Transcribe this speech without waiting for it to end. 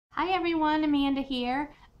Hi everyone, Amanda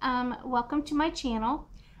here. Welcome to my channel.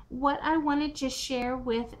 What I wanted to share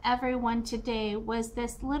with everyone today was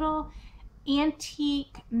this little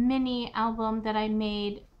antique mini album that I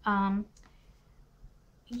made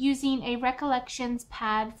using a Recollections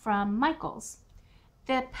pad from Michaels.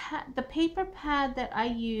 The paper pad that I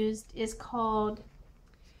used is called,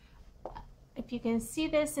 if you can see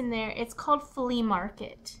this in there, it's called Flea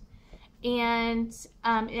Market. And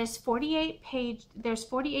there's 48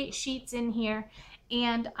 sheets in here,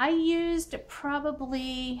 and I used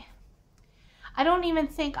probably, I don't even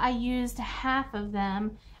think I used half of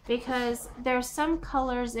them, because there's some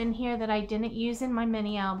colors in here that I didn't use in my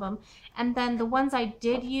mini album, and then the ones I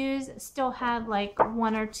did use still had like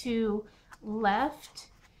one or two left.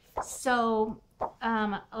 So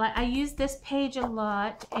I used this page a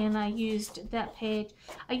lot, and I used that page.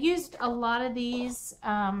 I used a lot of these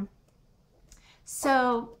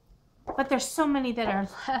but there's so many that are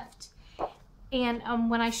left. And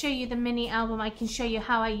when I show you the mini album, I can show you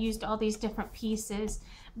how I used all these different pieces.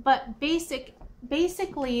 But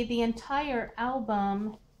basically the entire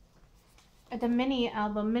album, the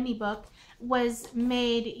mini book, was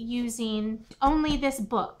made using only this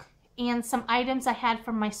book and some items I had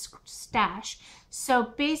from my stash.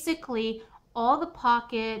 So basically all the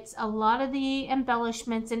pockets, a lot of the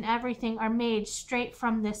embellishments and everything are made straight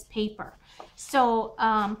from this paper. So,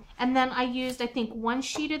 and then I used, I think, one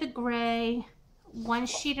sheet of the gray, one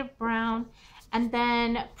sheet of brown, and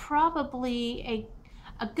then probably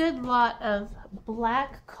a good lot of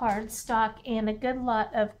black cardstock and a good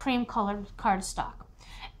lot of cream colored cardstock.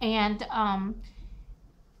 And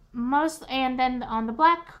and then on the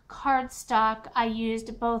black cardstock, I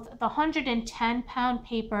used both the 110-pound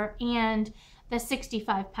paper and the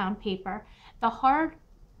 65-pound paper. The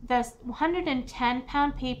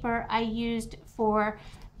 110-pound paper I used for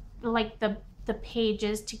like the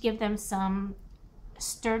pages to give them some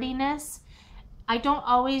sturdiness. I don't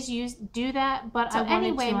always do that, but I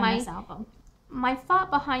wanted to on this album. My thought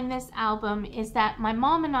behind this album is that my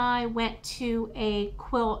mom and I went to a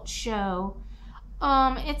quilt show.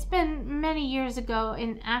 It's been many years ago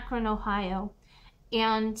in Akron, Ohio,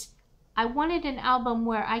 and I wanted an album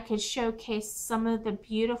where I could showcase some of the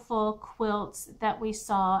beautiful quilts that we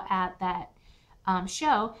saw at that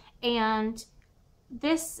show. And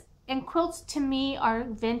quilts to me are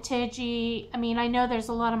vintagey. I mean, I know there's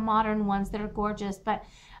a lot of modern ones that are gorgeous, but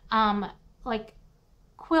like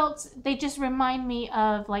quilts, they just remind me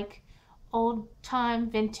of like old-time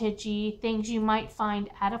vintagey things you might find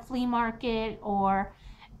at a flea market or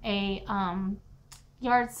a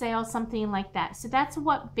yard sale, something like that. So that's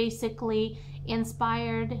what basically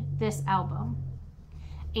inspired this album.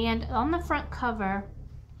 And on the front cover,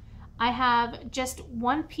 I have just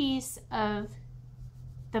one piece of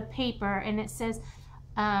the paper, and it says,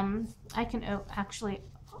 I can actually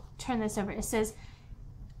turn this over. It says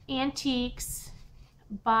Antiques,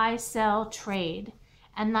 Buy, Sell, Trade.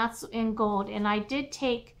 And that's in gold. And I did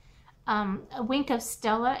take a wink of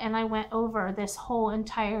Stella, and I went over this whole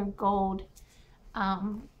entire gold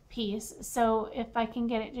piece. So if I can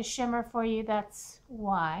get it to shimmer for you, that's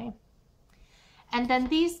why. And then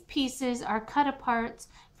these pieces are cut apart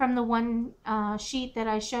from the one sheet that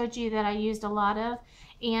I showed you that I used a lot of,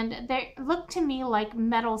 and they look to me like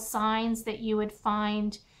metal signs that you would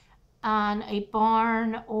find on a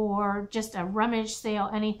barn or just a rummage sale,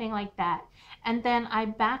 anything like that. And then I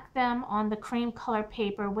backed them on the cream color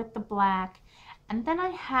paper with the black. And then I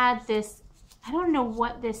had this, I don't know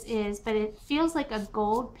what this is, but it feels like a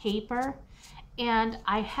gold paper. And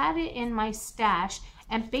I had it in my stash.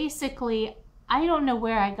 And basically, I don't know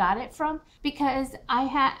where I got it from, because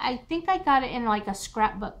I think I got it in like a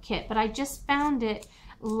scrapbook kit, but I just found it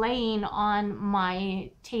laying on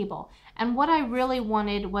my table. And what I really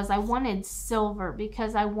wanted was, I wanted silver,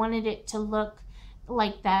 because I wanted it to look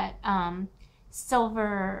like that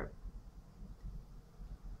silver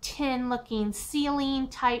tin looking ceiling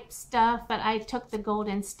type stuff, but I took the gold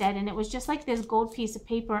instead, and it was just like this gold piece of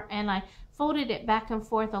paper, and I folded it back and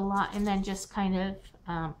forth a lot and then just kind of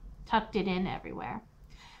tucked it in everywhere.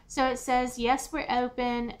 So it says, yes, we're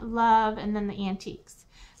open, love, and then the antiques.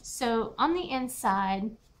 So on the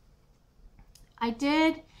inside, I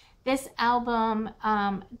did this album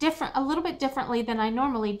a little bit differently than I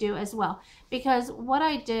normally do as well, because what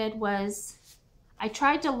I did was I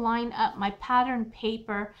tried to line up my pattern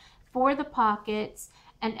paper for the pockets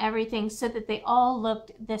and everything so that they all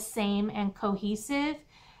looked the same and cohesive.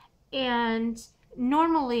 And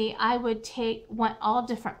normally I would want all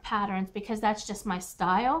different patterns, because that's just my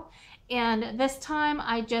style. And this time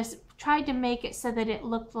I just tried to make it so that it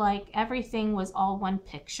looked like everything was all one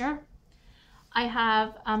picture. I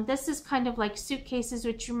have, this is kind of like suitcases,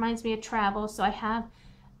 which reminds me of travel. So I have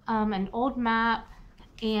an old map,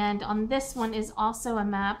 and on this one is also a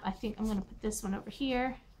map. I think I'm going to put this one over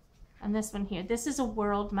here and this one here. This is a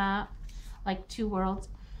world map, like 2 worlds.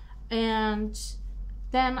 And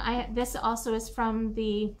then this also is from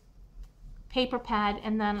the paper pad,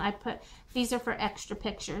 and then I put, these are for extra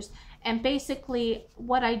pictures. And basically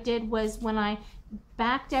what I did was, when I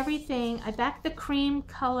backed everything, I backed the cream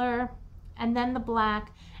color and then the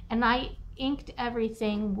black, and I inked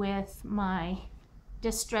everything with my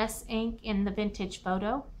distress ink in the vintage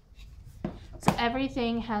photo. So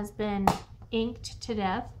everything has been inked to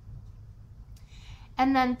death.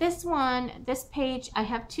 And then this one, this page, I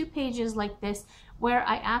have 2 pages like this where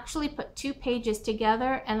I actually put 2 pages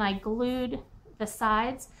together and I glued the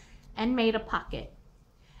sides and made a pocket.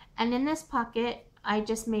 And in this pocket, I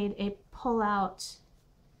just made a pull-out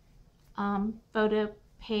photo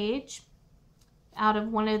page out of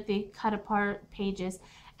one of the cut-apart pages.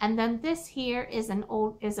 And then this here is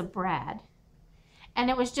a brad. And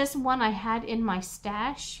it was just one I had in my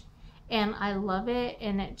stash, and I love it,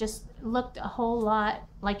 and it just looked a whole lot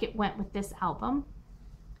like it went with this album.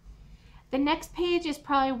 The next page is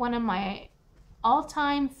probably one of my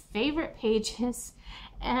all-time favorite pages,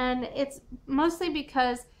 and it's mostly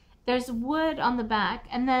because there's wood on the back,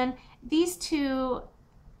 and then these two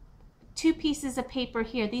pieces of paper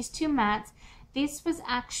here, these 2 mats, this was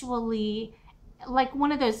actually like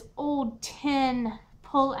one of those old tin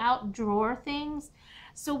pull-out drawer things.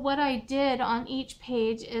 So what I did on each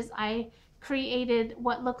page is I created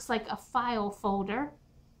what looks like a file folder,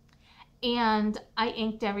 and I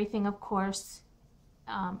inked everything, of course,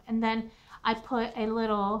 and then I put a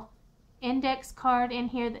little index card in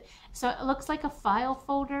here, so it looks like a file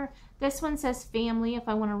folder. This one says family if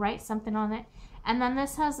I want to write something on it, and then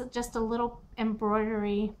this has just a little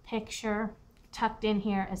embroidery picture tucked in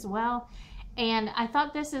here as well. And I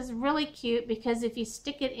thought this is really cute because if you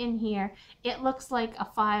stick it in here, it looks like a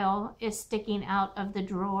file is sticking out of the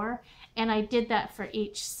drawer, and I did that for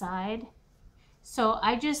each side. So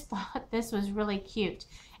I just thought this was really cute.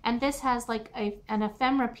 And this has like an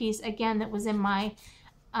ephemera piece again that was in my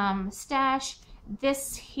stash.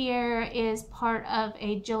 This here is part of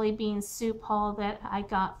a jelly bean soup haul that I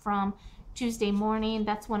got from Tuesday Morning.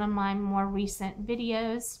 That's one of my more recent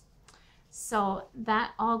videos. So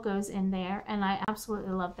that all goes in there, and I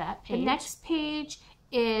absolutely love that page. The next page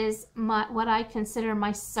is what I consider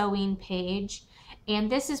my sewing page, and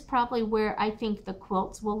this is probably where I think the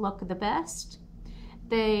quilts will look the best.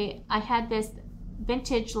 I had this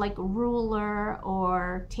vintage like ruler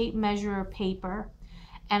or tape measure paper,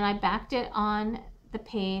 and I backed it on the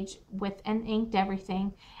page and inked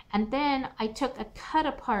everything, and then I took a cut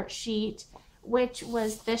apart sheet, which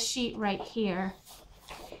was this sheet right here,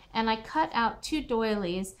 and I cut out 2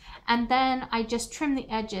 doilies, and then I just trimmed the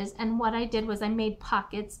edges. And what I did was I made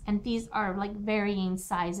pockets, and these are like varying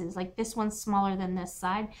sizes. Like this one's smaller than this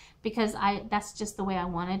side because that's just the way I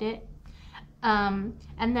wanted it. And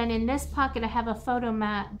then in this pocket I have a photo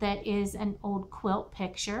mat that is an old quilt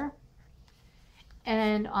picture.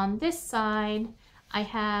 And on this side I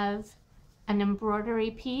have an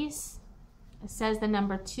embroidery piece. It says the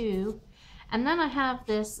number 2. And then I have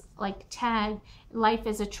this like tag, Life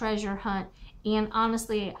is a Treasure Hunt. And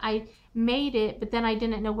honestly, I made it, but then I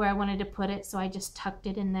didn't know where I wanted to put it, so I just tucked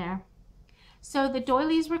it in there. So the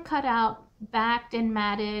doilies were cut out, backed and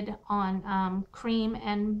matted on cream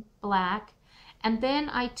and black. And then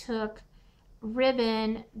I took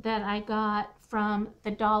ribbon that I got from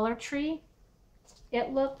the Dollar Tree.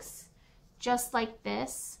 It looks just like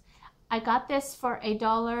this. I got this for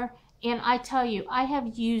 $1. And I tell you, I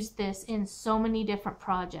have used this in so many different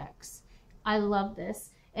projects. I love this,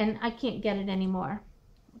 and I can't get it anymore.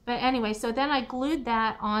 But anyway, so then I glued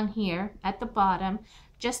that on here at the bottom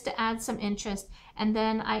just to add some interest. And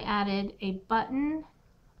then I added a button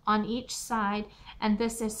on each side, and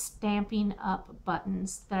this is Stampin' Up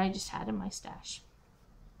buttons that I just had in my stash.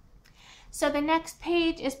 So the next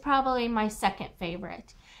page is probably my second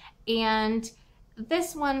favorite. And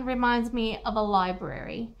this one reminds me of a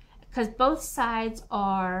library, because both sides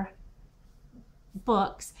are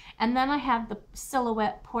books, and then I have the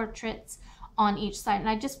silhouette portraits on each side, and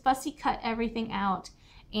I just fussy cut everything out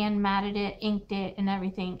and matted it, inked it, and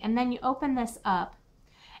everything. And then you open this up,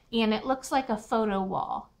 and it looks like a photo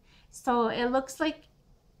wall. So it looks like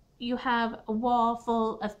you have a wall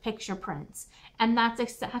full of picture prints, and that's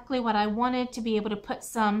exactly what I wanted, to be able to put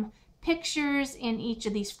some pictures in each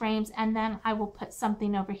of these frames, and then I will put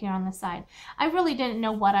something over here on the side. I really didn't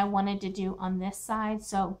know what I wanted to do on this side,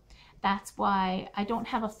 so That's why I don't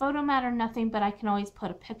have a photo mat or nothing, but I can always put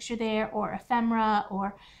a picture there or ephemera,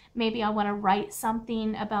 or maybe I want to write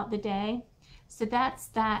something about the day. So that's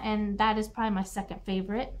that, and that is probably my second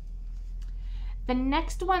favorite. The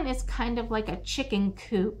next one is kind of like a chicken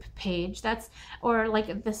coop page. That's, or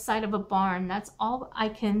like the side of a barn. That's all I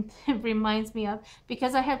can, it reminds me of,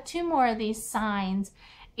 because I have two more of these signs,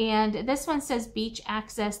 and this one says beach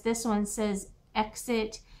access, this one says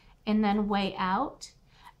exit, and then way out.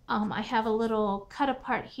 I have a little cut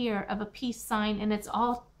apart here of a peace sign, and it's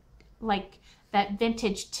all like that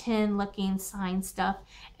vintage tin looking sign stuff,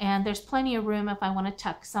 and there's plenty of room if I want to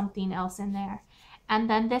tuck something else in there. And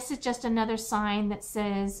then this is just another sign that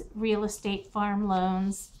says real estate farm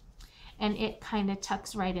loans, and it kind of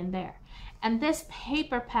tucks right in there. And this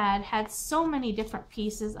paper pad had so many different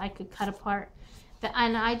pieces I could cut apart, that,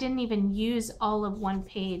 and I didn't even use all of one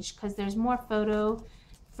page because there's more photo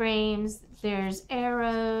frames, there's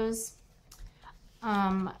arrows,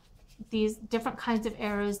 these different kinds of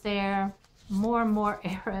arrows there, more and more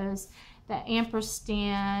arrows, the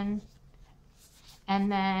ampersand,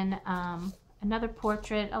 and then another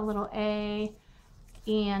portrait, a little A,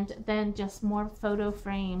 and then just more photo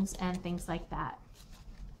frames and things like that.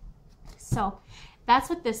 So that's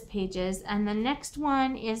what this page is. And the next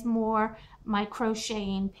one is more my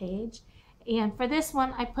crocheting page. And for this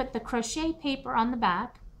one, I put the crochet paper on the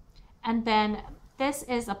back, and then this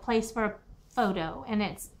is a place for a photo, and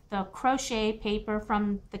it's the crochet paper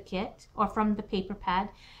from the kit or from the paper pad.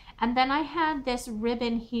 And then I had this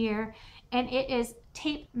ribbon here, and it is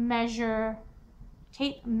tape measurer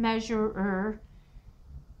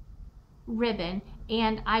ribbon.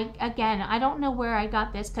 And I don't know where I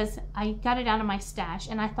got this because I got it out of my stash,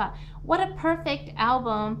 and I thought, what a perfect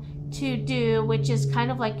album to do, which is kind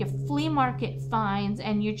of like your flea market finds,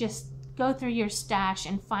 and you just go through your stash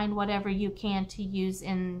and find whatever you can to use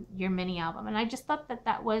in your mini album. And I just thought that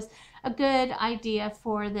that was a good idea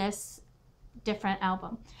for this different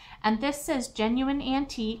album. And this says genuine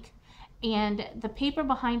antique, and the paper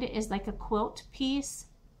behind it is like a quilt piece,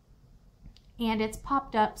 and it's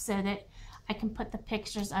popped up so that I can put the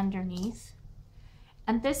pictures underneath.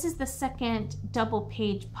 And this is the second double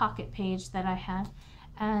page pocket page that I have,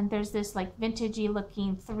 and there's this like vintagey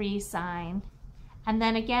looking 3 sign. And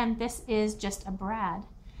then again, this is just a brad,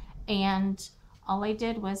 and all I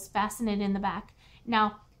did was fasten it in the back.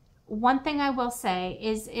 Now, one thing I will say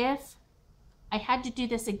is, if I had to do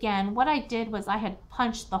this again, what I did was I had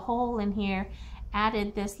punched the hole in here,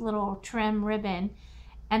 added this little trim ribbon,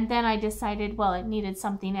 and then I decided, well, it needed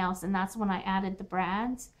something else, and that's when I added the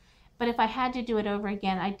brads. But if I had to do it over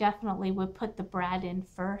again, I definitely would put the brad in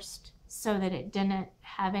first so that it didn't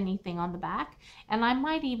have anything on the back. And I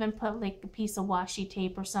might even put like a piece of washi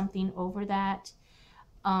tape or something over that.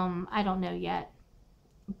 I don't know yet.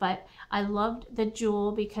 But I loved the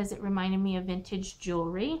jewel because it reminded me of vintage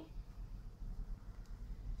jewelry.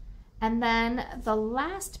 And then the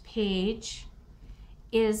last page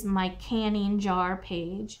is my canning jar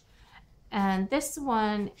page. And this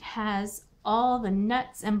one has all the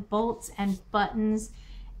nuts and bolts and buttons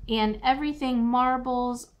and everything,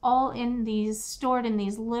 marbles, all in these, stored in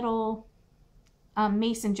these little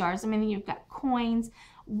mason jars. I mean, you've got coins,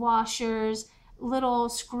 washers, little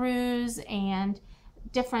screws, and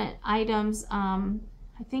different items.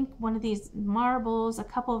 I think one of these marbles, a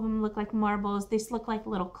couple of them look like marbles. These look like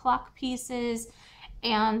little clock pieces.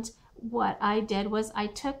 And what I did was I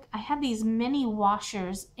had these mini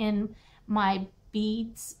washers in my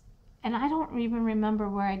beads, and I don't even remember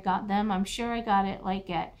where I got them. I'm sure I got it like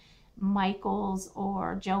at Michael's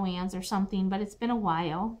or Joann's or something, but it's been a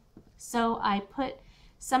while. So I put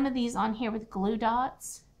some of these on here with glue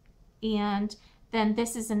dots, and then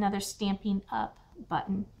this is another Stampin' Up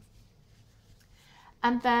button.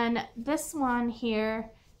 And then this one here,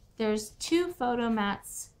 there's 2 photo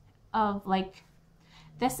mats of like,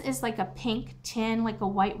 this is like a pink tin, like a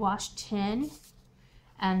whitewashed tin,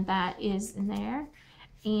 and that is in there.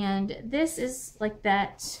 And this is like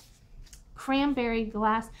that cranberry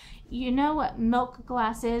glass. You know what milk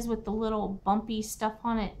glass is with the little bumpy stuff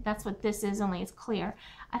on it? That's what this is, only it's clear.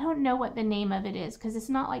 I don't know what the name of it is because it's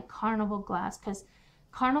not like carnival glass, because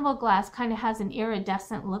carnival glass kind of has an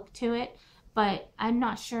iridescent look to it, but I'm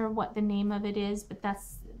not sure what the name of it is, but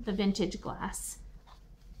that's the vintage glass.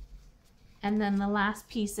 And then the last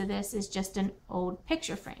piece of this is just an old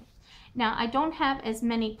picture frame. Now, I don't have as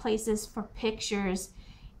many places for pictures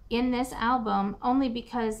in this album, only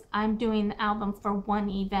because I'm doing the album for one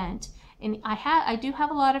event. And I do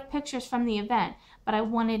have a lot of pictures from the event, but I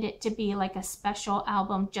wanted it to be like a special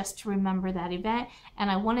album just to remember that event.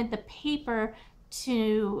 And I wanted the paper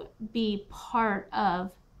to be part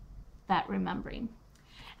of that remembering.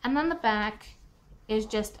 And then the back is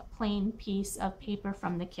just a plain piece of paper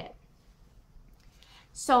from the kit.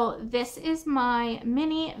 So this is my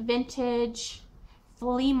mini vintage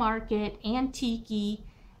flea market antique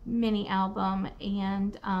mini album,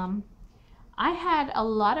 and I had a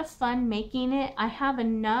lot of fun making it. I have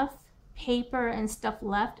enough paper and stuff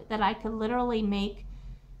left that I could literally make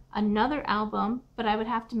another album, but I would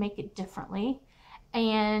have to make it differently.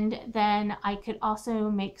 And then I could also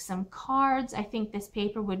make some cards. I think this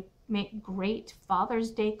paper would make great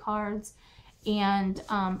Father's Day cards. And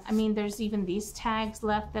I mean, there's even these tags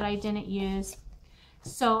left that I didn't use.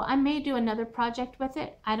 So I may do another project with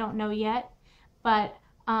it. I don't know yet, but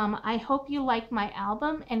I hope you like my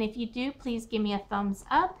album. And if you do, please give me a thumbs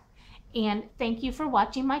up. And thank you for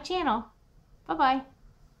watching my channel. Bye-bye.